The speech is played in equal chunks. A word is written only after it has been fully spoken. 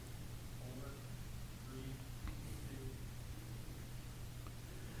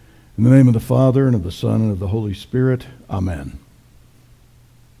In the name of the Father, and of the Son, and of the Holy Spirit, Amen.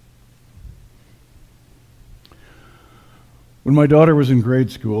 When my daughter was in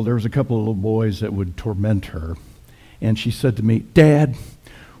grade school, there was a couple of little boys that would torment her. And she said to me, "Dad,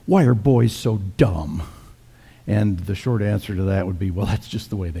 why are boys so dumb?" And the short answer to that would be, well, that's just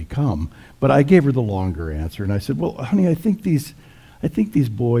the way they come. But I gave her the longer answer, and I said, well, honey, I think these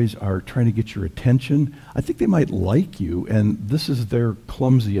boys are trying to get your attention. I think they might like you, and this is their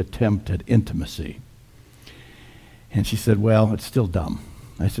clumsy attempt at intimacy. And she said, well, it's still dumb.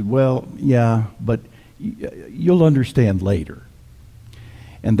 I said, well, yeah, but you'll understand later.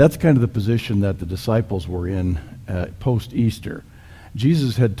 And that's kind of the position that the disciples were in post-Easter.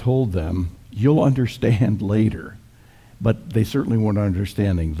 Jesus had told them, you'll understand later, but they certainly weren't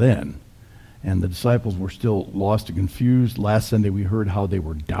understanding then. And the disciples were still lost and confused. Last Sunday we heard how they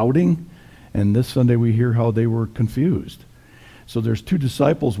were doubting, and this Sunday we hear how they were confused. So there's two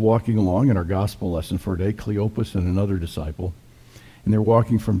disciples walking along in our gospel lesson for today, Cleopas and another disciple, and they're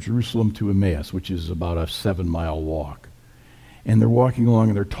walking from Jerusalem to Emmaus, which is about a 7-mile walk. And they're walking along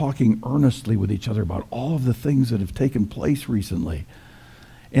and they're talking earnestly with each other about all of the things that have taken place recently.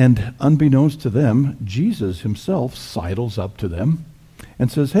 And unbeknownst to them, Jesus himself sidles up to them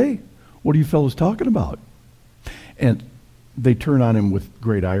and says, "Hey, what are you fellows talking about?" And they turn on him with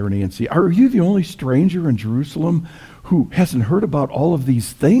great irony and say, "Are you the only stranger in Jerusalem who hasn't heard about all of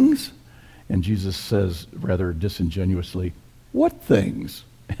these things?" And Jesus says rather disingenuously, "What things?"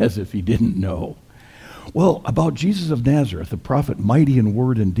 As if he didn't know. "Well, about Jesus of Nazareth, a prophet mighty in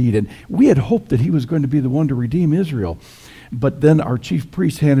word and deed, and we had hoped that he was going to be the one to redeem Israel. But then our chief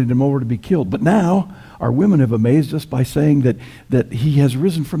priests handed him over to be killed. But now our women have amazed us by saying that he has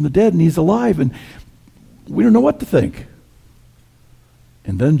risen from the dead and he's alive, and we don't know what to think."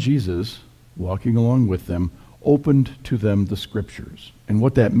 And then Jesus, walking along with them, opened to them the scriptures. And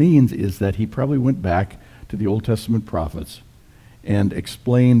what that means is that he probably went back to the Old Testament prophets and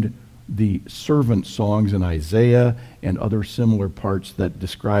explained the servant songs in Isaiah and other similar parts that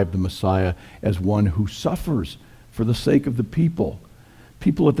describe the Messiah as one who suffers for the sake of the people.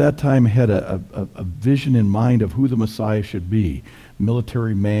 People at that time had a vision in mind of who the Messiah should be.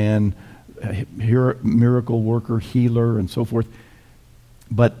 Military man, miracle worker, healer, and so forth.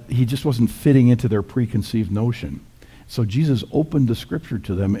 But he just wasn't fitting into their preconceived notion. So Jesus opened the scripture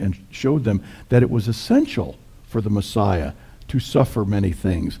to them and showed them that it was essential for the Messiah to suffer many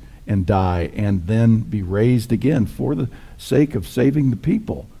things and die and then be raised again for the sake of saving the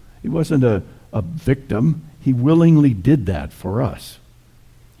people. He wasn't a victim. He willingly did that for us.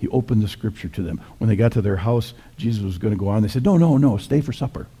 He opened the scripture to them. When they got to their house, Jesus was going to go on. They said, no, stay for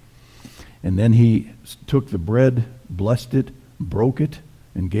supper. And then he took the bread, blessed it, broke it,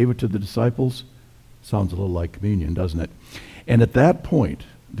 and gave it to the disciples. Sounds a little like communion, doesn't it? And at that point,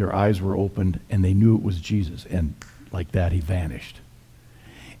 their eyes were opened, and they knew it was Jesus. And like that, he vanished.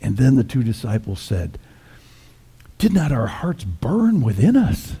 And then the two disciples said, "Did not our hearts burn within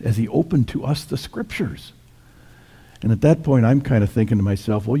us as he opened to us the scriptures?" And at that point, I'm kind of thinking to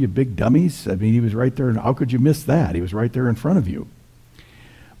myself, well, you big dummies. I mean, he was right there, and how could you miss that? He was right there in front of you.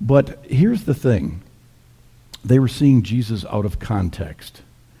 But here's the thing. They were seeing Jesus out of context.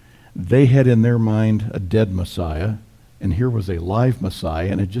 They had in their mind a dead Messiah, and here was a live Messiah,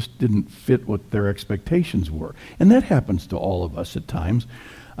 and it just didn't fit what their expectations were. And that happens to all of us at times.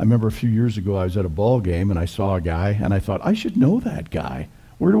 I remember a few years ago, I was at a ball game, and I saw a guy, and I thought, I should know that guy.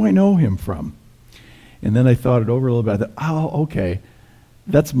 Where do I know him from? And then I thought it over a little bit. I thought, oh, okay,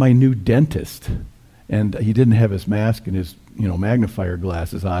 that's my new dentist. And he didn't have his mask and his magnifier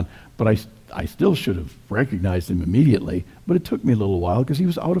glasses on, but I still should have recognized him immediately, but it took me a little while because he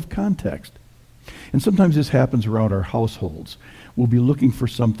was out of context. And sometimes this happens around our households. We'll be looking for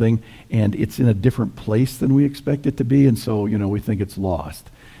something, and it's in a different place than we expect it to be, and so, we think it's lost.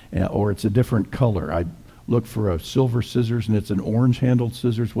 Or it's a different color. I look for a silver scissors, and it's an orange-handled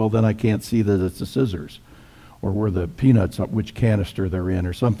scissors. Well, then I can't see that it's a scissors. Or where the peanuts, which canister they're in,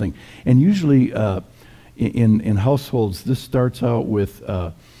 or something. And usually in households, this starts out with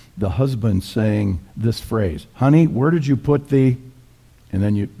the husband saying this phrase, "Honey, where did you put the..." And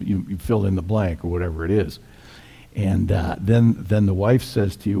then you fill in the blank or whatever it is. And then the wife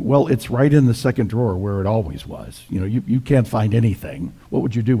says to you, "Well, it's right in the second drawer where it always was. You can't find anything. What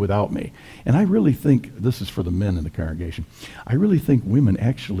would you do without me?" And I really think, this is for the men in the congregation, I really think women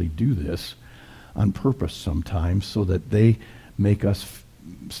actually do this on purpose sometimes so that they make us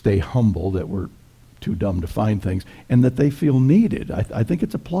stay humble, that we're too dumb to find things, and that they feel needed. I think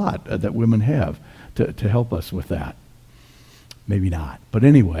it's a plot that women have to help us with that. Maybe not. But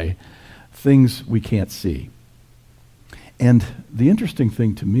anyway, things we can't see. And the interesting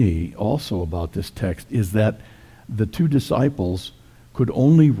thing to me also about this text is that the two disciples could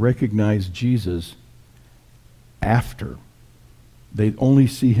only recognize Jesus after. They only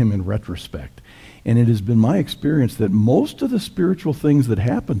see him in retrospect. And it has been my experience that most of the spiritual things that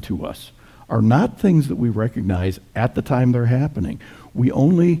happen to us are not things that we recognize at the time they're happening. We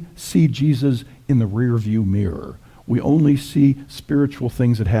only see Jesus in the rearview mirror. We only see spiritual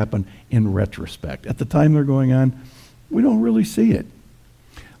things that happen in retrospect. At the time they're going on, we don't really see it.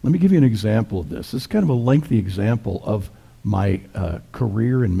 Let me give you an example of this. This is kind of a lengthy example of my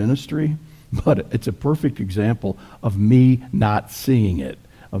career in ministry, but it's a perfect example of me not seeing it,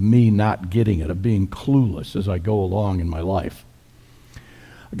 of me not getting it, of being clueless as I go along in my life.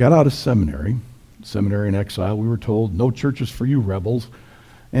 I got out of seminary in exile. We were told, no churches for you rebels,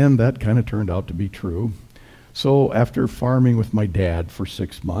 and that kind of turned out to be true. So after farming with my dad for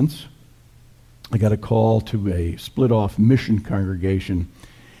 6 months, I got a call to a split-off mission congregation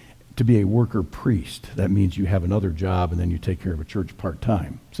to be a worker priest. That means you have another job and then you take care of a church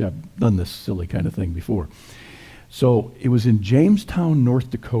part-time. See, I've done this silly kind of thing before. So it was in Jamestown, North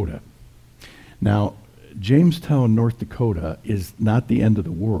Dakota. Now, Jamestown, North Dakota is not the end of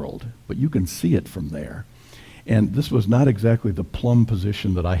the world, but you can see it from there. And this was not exactly the plum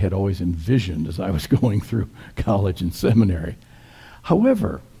position that I had always envisioned as I was going through college and seminary.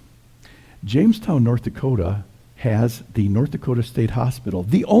 However, Jamestown, North Dakota has the North Dakota State Hospital,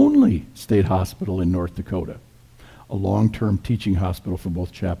 the only state hospital in North Dakota, a long-term teaching hospital for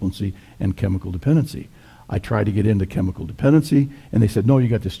both chaplaincy and chemical dependency. I tried to get into chemical dependency, and they said, no, you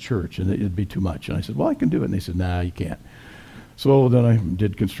got this church, and it'd be too much. And I said, well, I can do it. And they said, nah, you can't. So then I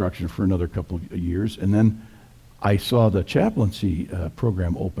did construction for another couple of years, and then I saw the chaplaincy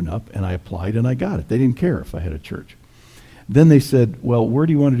program open up, and I applied, and I got it. They didn't care if I had a church. Then they said, well, where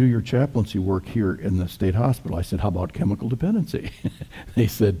do you want to do your chaplaincy work here in the state hospital? I said, how about chemical dependency? They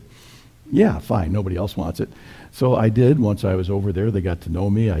said, yeah, fine, nobody else wants it. So I did. Once I was over there, they got to know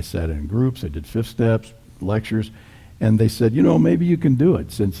me. I sat in groups, I did fifth steps, lectures, and they said, maybe you can do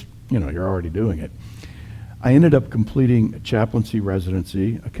it since, you're already doing it. I ended up completing a chaplaincy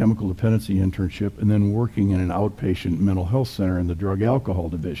residency, a chemical dependency internship, and then working in an outpatient mental health center in the drug alcohol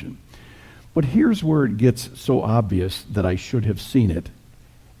division. But here's where it gets so obvious that I should have seen it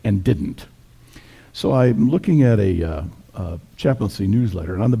and didn't. So I'm looking at a chaplaincy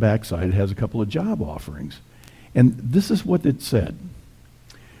newsletter, and on the backside it has a couple of job offerings. And this is what it said.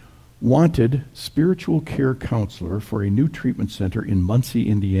 Wanted spiritual care counselor for a new treatment center in Muncie,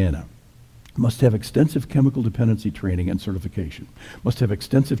 Indiana. Must have extensive chemical dependency training and certification. Must have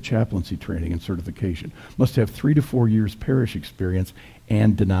extensive chaplaincy training and certification. Must have 3 to 4 years parish experience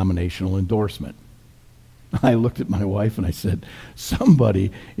and denominational endorsement. I looked at my wife and I said,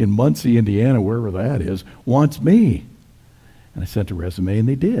 somebody in Muncie, Indiana, wherever that is, wants me. And I sent a resume, and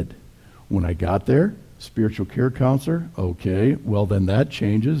they did. When I got there, spiritual care counselor, okay, well then that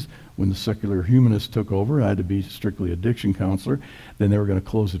changes. When the secular humanists took over, I had to be strictly addiction counselor. Then they were going to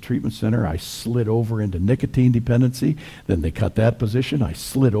close the treatment center. I slid over into nicotine dependency. Then they cut that position. I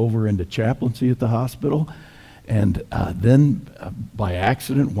slid over into chaplaincy at the hospital. And then by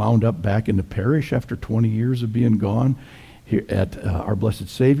accident wound up back in the parish after 20 years of being gone here at Our Blessed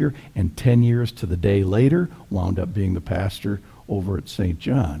Savior. And 10 years to the day later, wound up being the pastor over at St.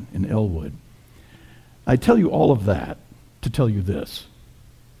 John in Elwood. I tell you all of that to tell you this.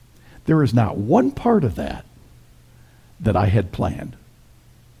 There is not one part of that that I had planned.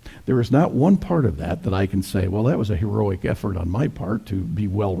 There is not one part of that that I can say, well, that was a heroic effort on my part to be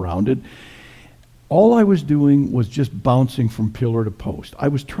well-rounded. All I was doing was just bouncing from pillar to post. I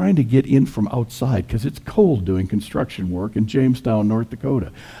was trying to get in from outside because it's cold doing construction work in Jamestown, North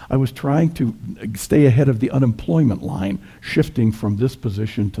Dakota. I was trying to stay ahead of the unemployment line, shifting from this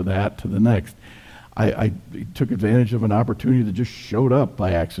position to that to the next. I took advantage of an opportunity that just showed up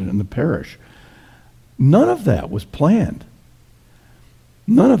by accident in the parish. None of that was planned.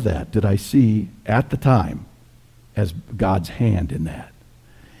 None of that did I see at the time as God's hand in that.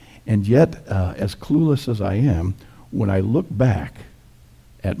 And yet, as clueless as I am, when I look back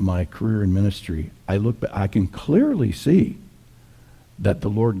at my career in ministry, I can clearly see that the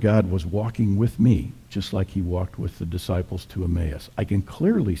Lord God was walking with me, just like he walked with the disciples to Emmaus. I can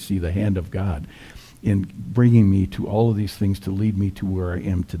clearly see the hand of God in bringing me to all of these things to lead me to where I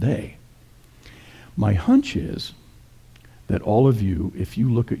am today. My hunch is that all of you, if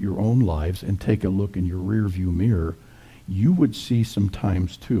you look at your own lives and take a look in your rearview mirror, you would see some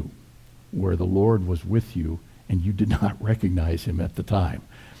times too where the Lord was with you and you did not recognize him at the time.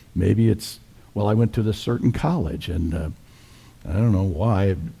 Maybe it's, well, I went to this certain college and I don't know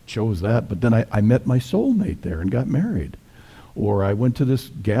why I chose that, but then I met my soulmate there and got married. Or I went to this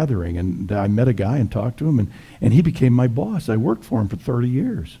gathering and I met a guy and talked to him, and he became my boss. I worked for him for 30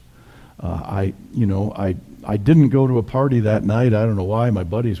 years. I didn't go to a party that night. I don't know why. My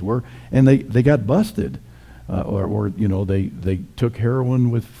buddies were, and they got busted. They took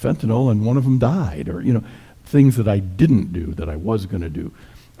heroin with fentanyl and one of them died, or things that I didn't do that I was going to do.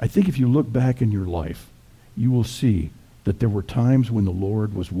 I think if you look back in your life, you will see that there were times when the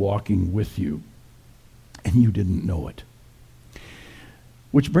Lord was walking with you and you didn't know it.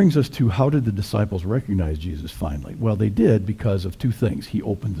 Which brings us to, how did the disciples recognize Jesus finally? Well, they did because of two things. He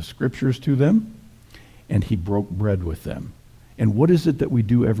opened the scriptures to them and he broke bread with them. And what is it that we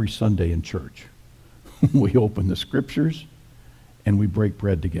do every Sunday in church? We open the scriptures and we break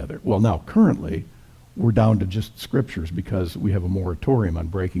bread together. Well, now, currently, we're down to just scriptures because we have a moratorium on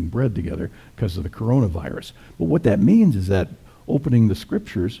breaking bread together because of the coronavirus. But what that means is that opening the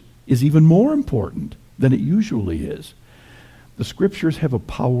scriptures is even more important than it usually is. The scriptures have a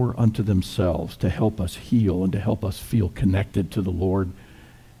power unto themselves to help us heal and to help us feel connected to the Lord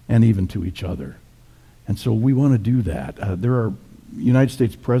and even to each other. And so we want to do that. There are United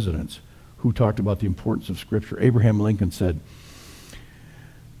States presidents who talked about the importance of Scripture. Abraham Lincoln said,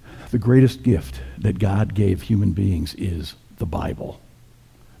 the greatest gift that God gave human beings is the Bible.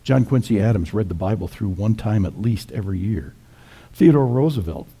 John Quincy Adams read the Bible through one time at least every year. Theodore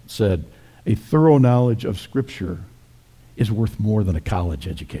Roosevelt said, a thorough knowledge of Scripture is worth more than a college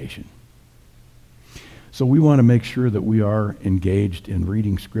education. So we want to make sure that we are engaged in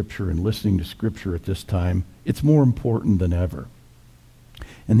reading Scripture and listening to Scripture at this time. It's more important than ever.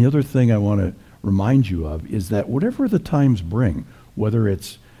 And the other thing I want to remind you of is that whatever the times bring, whether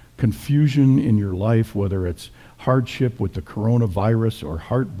it's confusion in your life, whether it's hardship with the coronavirus or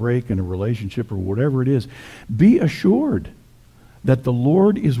heartbreak in a relationship or whatever it is, be assured that the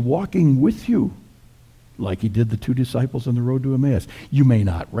Lord is walking with you like he did the two disciples on the road to Emmaus. You may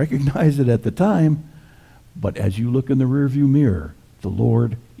not recognize it at the time, but as you look in the rearview mirror, the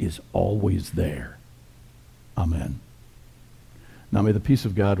Lord is always there. Amen. Now may the peace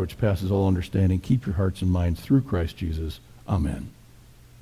of God, which passes all understanding, keep your hearts and minds through Christ Jesus. Amen.